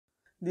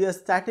The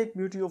aesthetic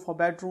beauty of a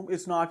bedroom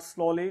is not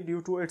solely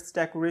due to its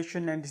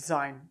decoration and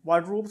design.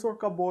 Wardrobes or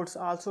cupboards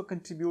also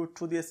contribute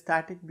to the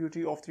aesthetic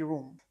beauty of the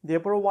room. They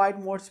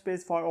provide more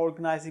space for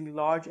organizing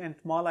large and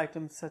small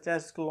items such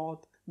as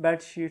cloth,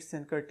 bed sheets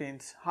and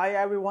curtains. Hi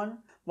everyone,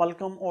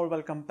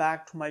 welcome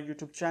back to my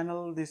YouTube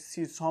channel. This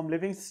is Home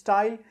Living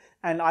Style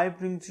and I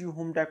bring you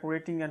home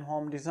decorating and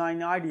home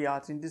design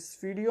ideas. In this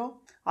video,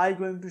 I'm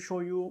going to show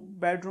you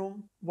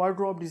bedroom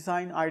wardrobe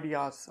design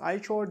ideas. I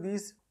showed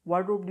these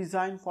wardrobe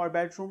design for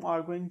bedroom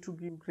are going to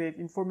give great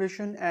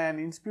information and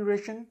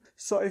inspiration.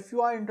 So if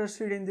you are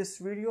interested in this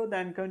video,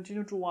 then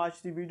continue to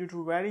watch the video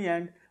to very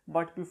end.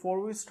 But before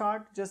we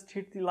start, just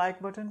hit the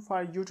like button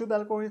for YouTube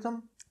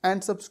algorithm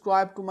and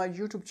subscribe to my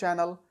YouTube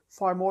channel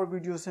for more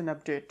videos and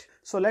update.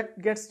 So let's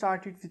get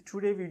started with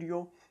today's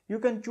video. You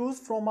can choose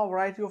from a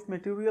variety of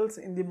materials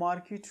in the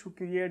market to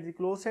create the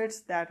closets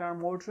that are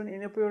modern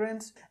in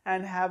appearance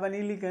and have an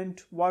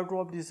elegant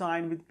wardrobe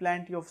design with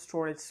plenty of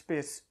storage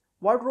space.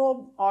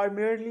 Wardrobe are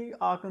merely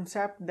a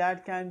concept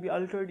that can be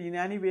altered in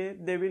any way.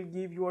 They will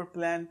give your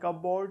plain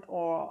cupboard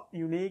a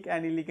unique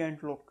and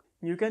elegant look.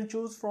 You can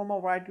choose from a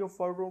variety of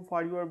wardrobe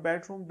for your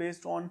bedroom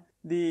based on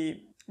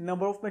the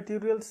number of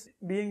materials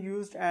being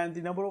used and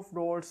the number of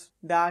doors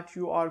that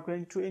you are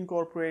going to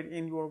incorporate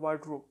in your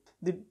wardrobe.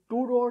 The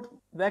two-door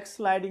wax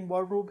sliding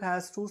wardrobe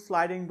has two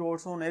sliding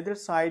doors on either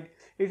side.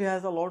 It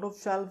has a lot of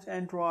shelves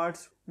and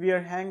drawers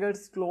where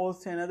hangers,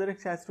 clothes and other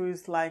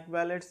accessories like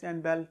wallets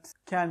and belts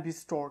can be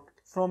stored.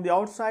 From the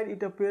outside,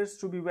 it appears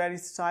to be very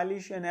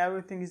stylish and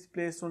everything is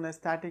placed on an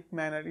aesthetic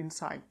manner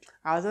inside.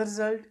 As a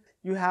result,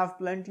 you have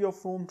plenty of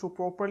room to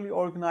properly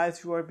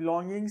organize your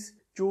belongings.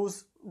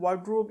 Choose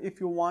wardrobe if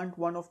you want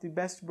one of the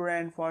best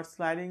brand for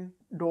sliding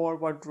door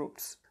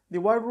wardrobes. The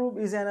wardrobe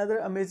is another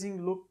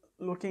amazing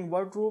looking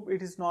wardrobe.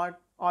 It is not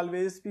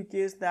always the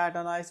case that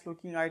a nice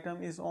looking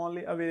item is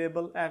only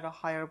available at a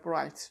higher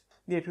price.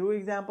 The true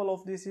example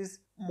of this is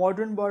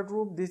modern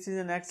wardrobe. This is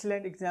an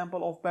excellent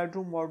example of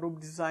bedroom wardrobe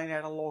design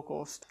at a low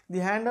cost. The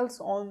handles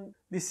on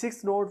the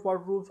 6-door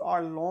wardrobes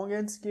are long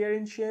and square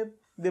in shape.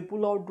 They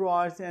pull out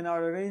drawers and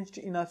are arranged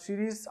in a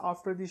series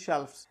after the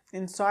shelves.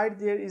 Inside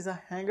there is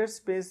a hanger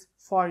space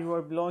for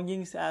your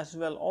belongings as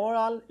well.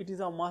 Overall, it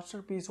is a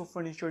masterpiece of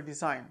furniture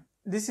design.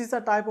 This is a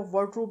type of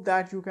wardrobe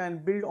that you can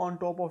build on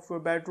top of your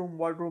bedroom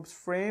wardrobe's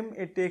frame.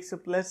 It takes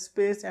up less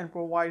space and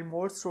provides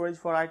more storage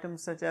for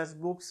items such as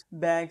books,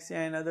 bags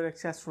and other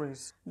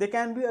accessories. They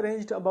can be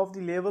arranged above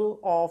the level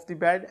of the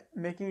bed,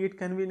 making it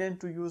convenient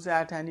to use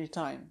at any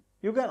time.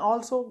 You can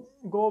also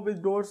go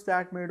with doors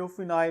that made of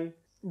vinyl.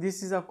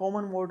 This is a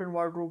common modern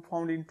wardrobe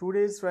found in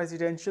today's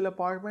residential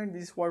apartment.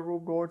 These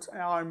wardrobe doors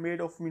are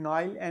made of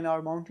vinyl and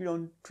are mounted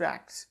on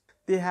tracks.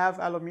 They have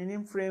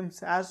aluminum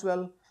frames as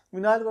well.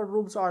 Vinyl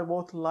wardrobes are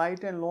both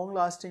light and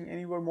long-lasting in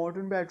your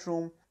modern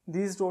bedroom.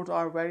 These doors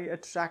are very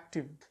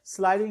attractive.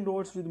 Sliding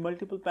doors with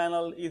multiple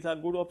panels is a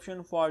good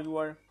option for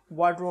your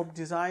wardrobe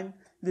design.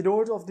 The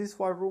doors of this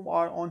wardrobe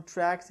are on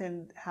tracks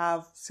and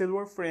have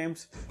silver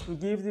frames. To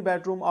give the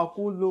bedroom a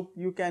cool look,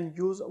 you can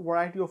use a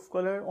variety of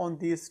color on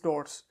these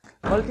doors.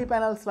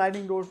 Multi-panel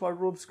sliding door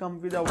wardrobes come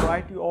with a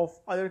variety of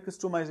other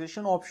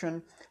customization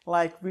options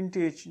like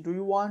vintage. Do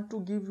you want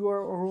to give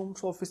your room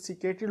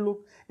sophisticated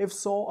look? If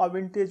so, a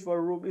vintage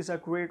wardrobe is a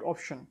great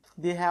option.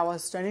 They have a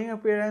stunning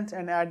appearance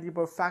and add the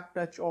perfect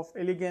touch of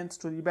elegance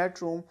to the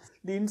bedroom.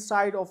 The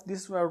inside of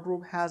this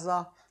wardrobe has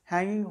a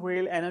hanging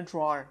rail and a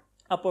drawer.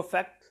 A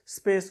perfect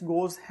space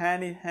goes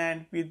hand in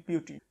hand with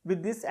beauty.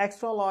 With this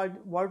extra large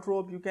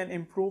wardrobe, you can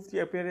improve the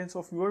appearance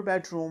of your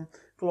bedroom.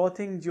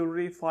 Clothing,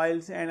 jewelry,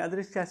 files and other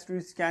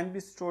accessories can be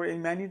stored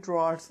in many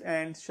drawers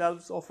and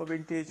shelves of a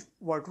vintage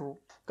wardrobe.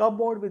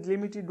 Cupboard with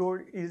laminated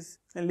door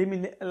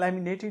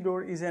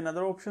is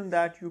another option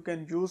that you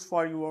can use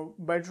for your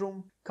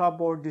bedroom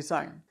cupboard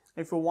design.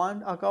 If you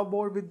want a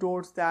cupboard with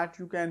doors that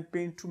you can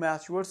paint to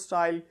match your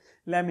style,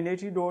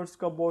 laminated doors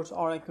cupboards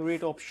are a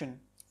great option.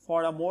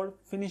 For a more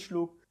finished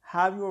look,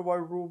 have your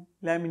wardrobe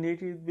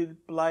laminated with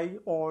ply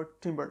or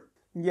timber.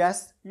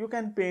 Yes, you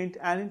can paint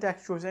any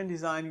textures and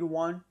design you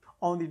want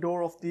on the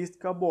door of these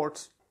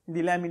cupboards.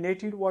 The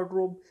laminated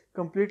wardrobe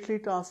completely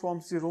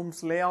transforms the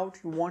room's layout.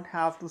 You won't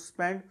have to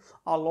spend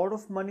a lot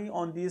of money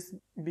on these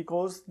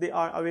because they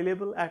are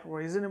available at a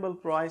reasonable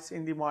price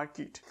in the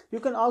market. You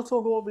can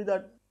also go with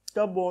a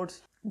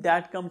cupboards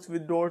that comes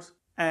with doors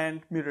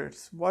and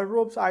mirrors.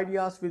 Wardrobes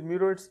ideas with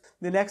mirrors.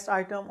 The next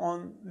item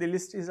on the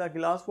list is a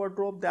glass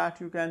wardrobe that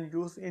you can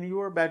use in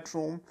your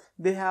bedroom.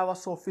 They have a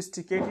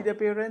sophisticated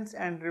appearance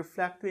and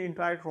reflect the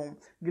entire room.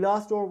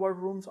 Glass door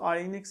wardrobes are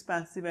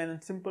inexpensive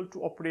and simple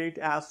to operate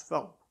as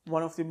well.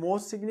 One of the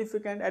most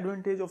significant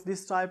advantages of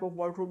this type of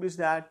wardrobe is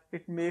that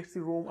it makes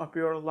the room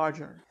appear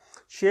larger.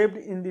 Shaped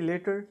in the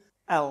letter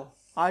L.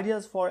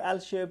 Ideas for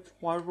L-shaped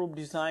wardrobe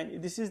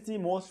design. This is the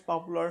most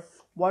popular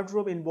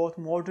wardrobe in both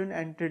modern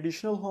and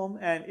traditional home,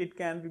 and it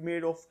can be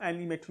made of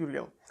any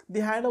material. The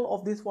handle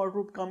of this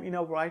wardrobe come in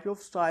a variety of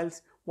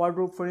styles.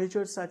 Wardrobe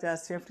furniture such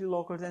as safety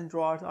lockers and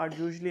drawers are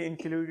usually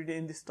included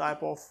in this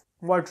type of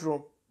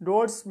wardrobe.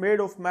 Doors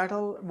made of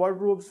metal.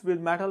 Wardrobes with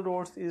metal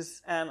doors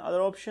is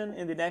another option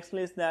in the next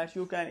list that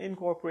you can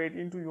incorporate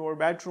into your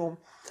bedroom.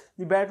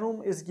 The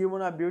bedroom is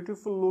given a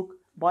beautiful look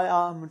by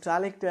a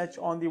metallic touch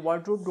on the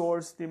wardrobe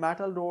doors. The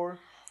metal door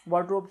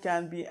wardrobe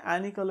can be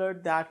any color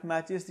that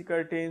matches the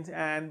curtains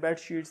and bed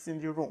sheets in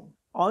the room.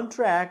 On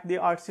track, they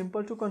are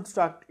simple to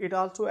construct. It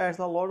also adds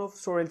a lot of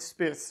storage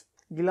space.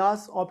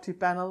 Glass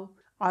opti-panel.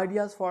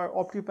 Ideas for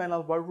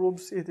opti-panel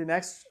wardrobes is the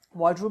next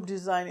wardrobe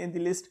design in the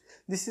list.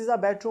 This is a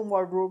bedroom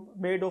wardrobe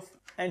made of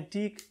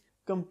antique.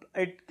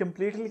 It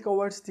completely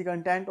covers the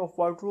content of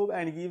wardrobe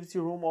and gives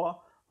the room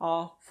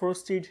a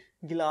frosted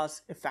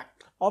glass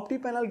effect.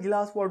 Opti-panel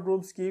glass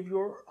wardrobes give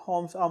your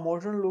homes a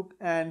modern look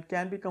and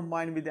can be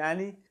combined with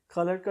any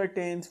color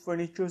curtains,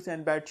 furniture,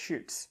 and bed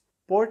sheets.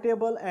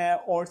 Portable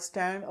or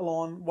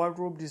stand-alone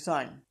wardrobe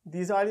design.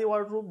 These are the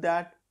wardrobe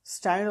that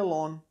stand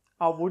alone.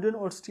 A wooden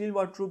or steel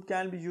wardrobe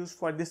can be used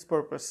for this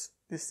purpose.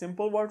 This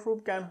simple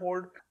wardrobe can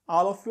hold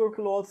all of your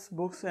clothes,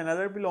 books, and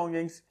other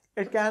belongings.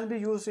 It can be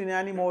used in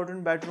any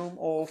modern bedroom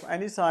of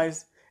any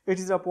size. It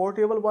is a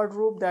portable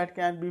wardrobe that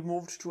can be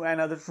moved to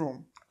another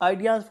room.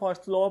 Ideas for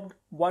sloped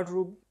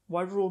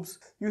wardrobes.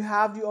 You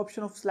have the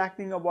option of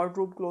selecting a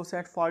wardrobe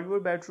closet for your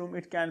bedroom.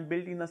 It can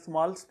build in a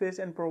small space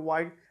and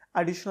provide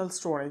additional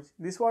storage.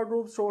 This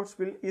wardrobe source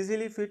will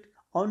easily fit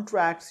on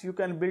tracks. You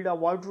can build a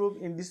wardrobe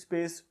in this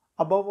space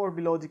above or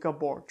below the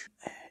cupboard.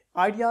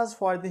 Ideas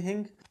for the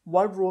hing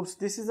wardrobes.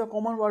 This is a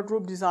common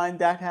wardrobe design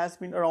that has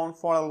been around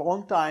for a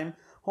long time.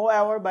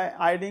 However, by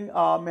adding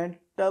a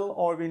metal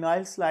or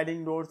vinyl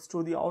sliding doors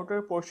to the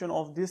outer portion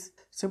of this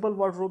simple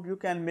wardrobe, you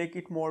can make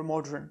it more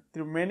modern.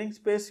 The remaining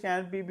space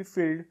can be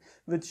filled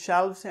with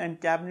shelves and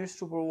cabinets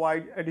to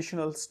provide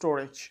additional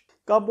storage.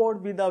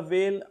 Cupboard with a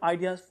veil.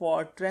 Ideas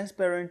for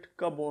transparent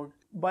cupboard.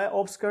 By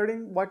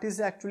obscuring what is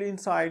actually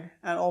inside,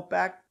 an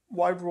opaque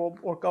wardrobe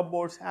or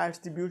cupboards adds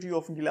the beauty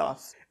of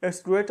glass.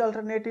 It's a great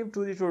alternative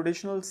to the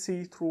traditional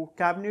see-through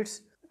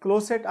cabinets.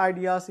 Closet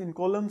ideas in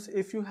columns.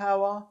 If you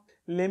have a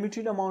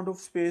limited amount of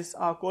space,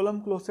 a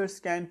column closets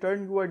can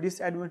turn your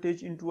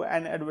disadvantage into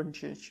an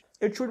advantage.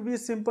 It should be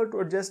simple to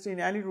adjust in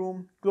any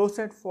room.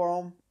 Closet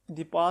from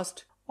the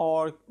past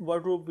or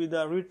wardrobe with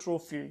a retro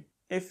feel.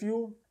 If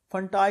you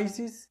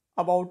fantasize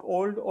about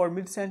old or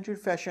mid-century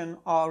fashion,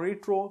 a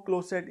retro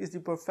closet is the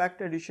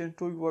perfect addition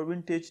to your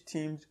vintage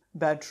themed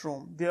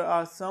bedroom. There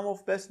are some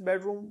of best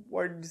bedroom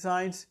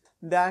designs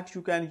that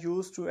you can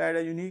use to add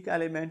a unique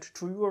element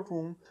to your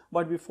room,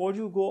 but before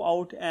you go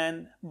out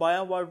and buy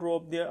a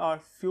wardrobe, there are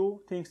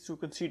few things to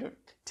consider.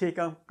 Take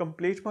a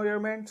complete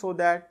measurement so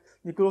that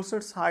the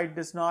closet's height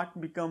does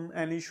not become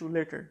an issue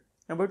later.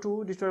 Number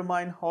 2,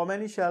 determine how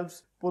many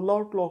shelves,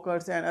 pull-out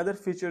lockers, and other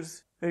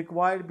features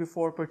required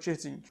before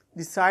purchasing.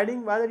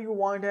 Deciding whether you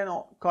want an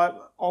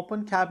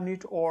open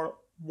cabinet or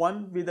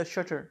one with a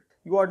shutter.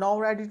 You are now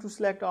ready to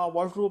select a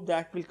wardrobe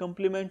that will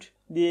complement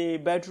the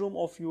bedroom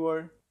of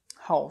your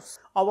house.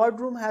 A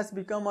wardrobe has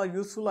become a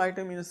useful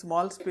item in a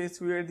small space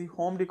where the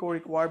home decor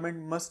requirement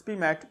must be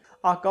met.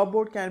 A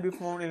cupboard can be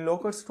found in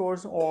local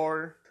stores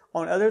or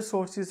on other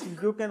sources.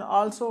 You can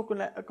also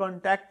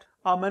contact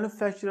a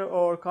manufacturer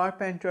or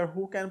carpenter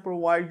who can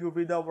provide you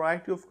with a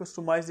variety of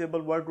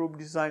customizable wardrobe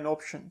design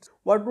options.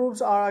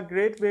 Wardrobes are a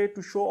great way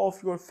to show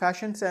off your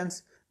fashion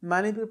sense.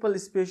 Many people,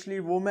 especially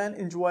women,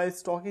 enjoy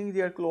stocking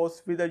their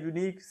clothes with a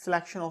unique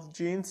selection of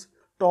jeans,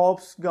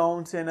 tops,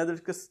 gowns, and other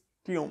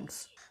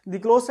costumes. The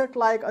closet,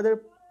 like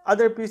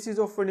other pieces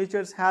of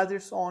furniture, has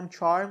its own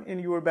charm in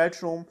your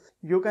bedroom.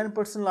 You can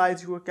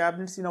personalize your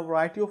cabinets in a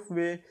variety of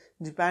ways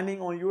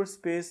depending on your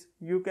space.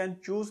 You can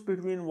choose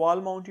between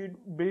wall-mounted,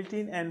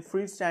 built-in, and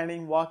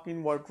freestanding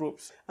walk-in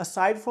wardrobes.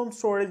 Aside from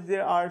storage,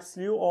 there are a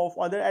slew of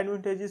other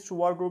advantages to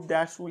wardrobe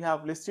that we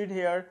have listed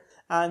here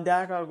and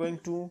that are going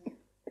to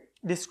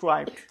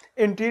described.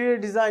 Interior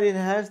design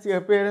enhances the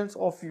appearance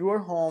of your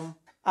home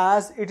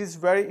as it is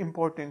very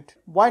important.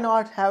 Why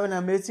not have an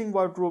amazing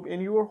wardrobe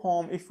in your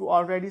home if you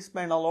already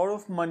spend a lot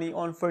of money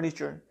on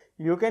furniture?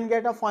 You can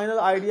get a final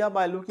idea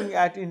by looking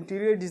at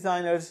interior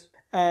designers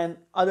and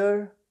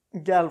other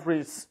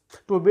galleries.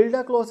 To build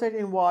a closet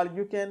in wall,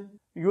 you can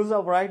use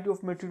a variety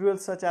of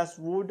materials such as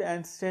wood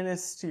and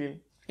stainless steel.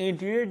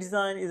 Interior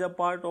design is a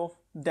part of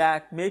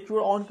that. Make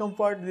your own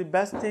comfort. The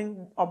best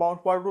thing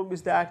about wardrobe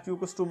is that you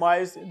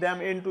customize them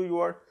into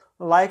your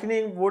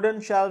liking. Wooden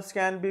shelves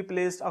can be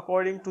placed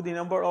according to the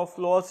number of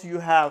clothes you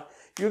have.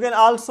 You can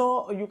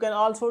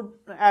also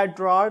add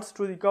drawers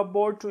to the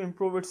cupboard to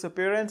improve its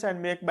appearance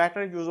and make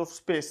better use of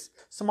space.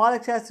 Small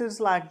accessories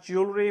like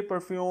jewelry,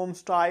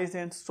 perfumes, ties,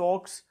 and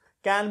socks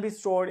can be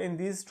stored in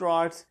these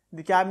drawers.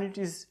 The cabinet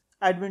is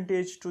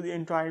advantage to the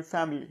entire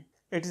family.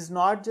 It is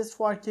not just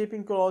for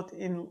keeping clothes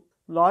in.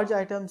 Large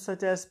items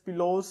such as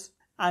pillows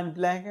and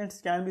blankets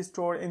can be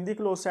stored in the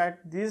closet.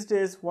 These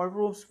days,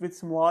 wardrobes with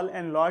small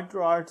and large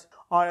drawers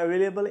are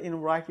available in a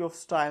variety of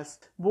styles.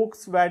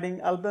 Books,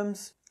 wedding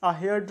albums, a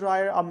hair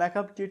dryer, a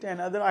makeup kit, and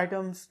other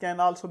items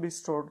can also be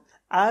stored.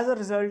 As a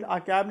result,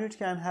 a cabinet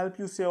can help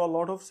you save a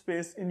lot of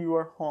space in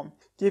your home.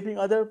 Keeping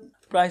other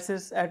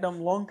prices at a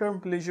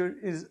long-term pleasure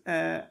is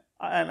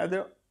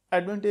another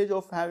advantage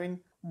of having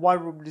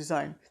wardrobe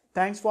design.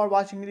 Thanks for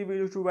watching the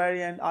video to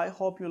very end. I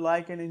hope you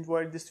like and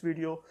enjoyed this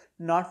video.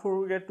 Not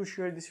forget to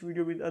share this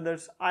video with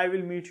others. I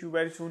will meet you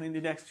very soon in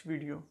the next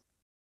video.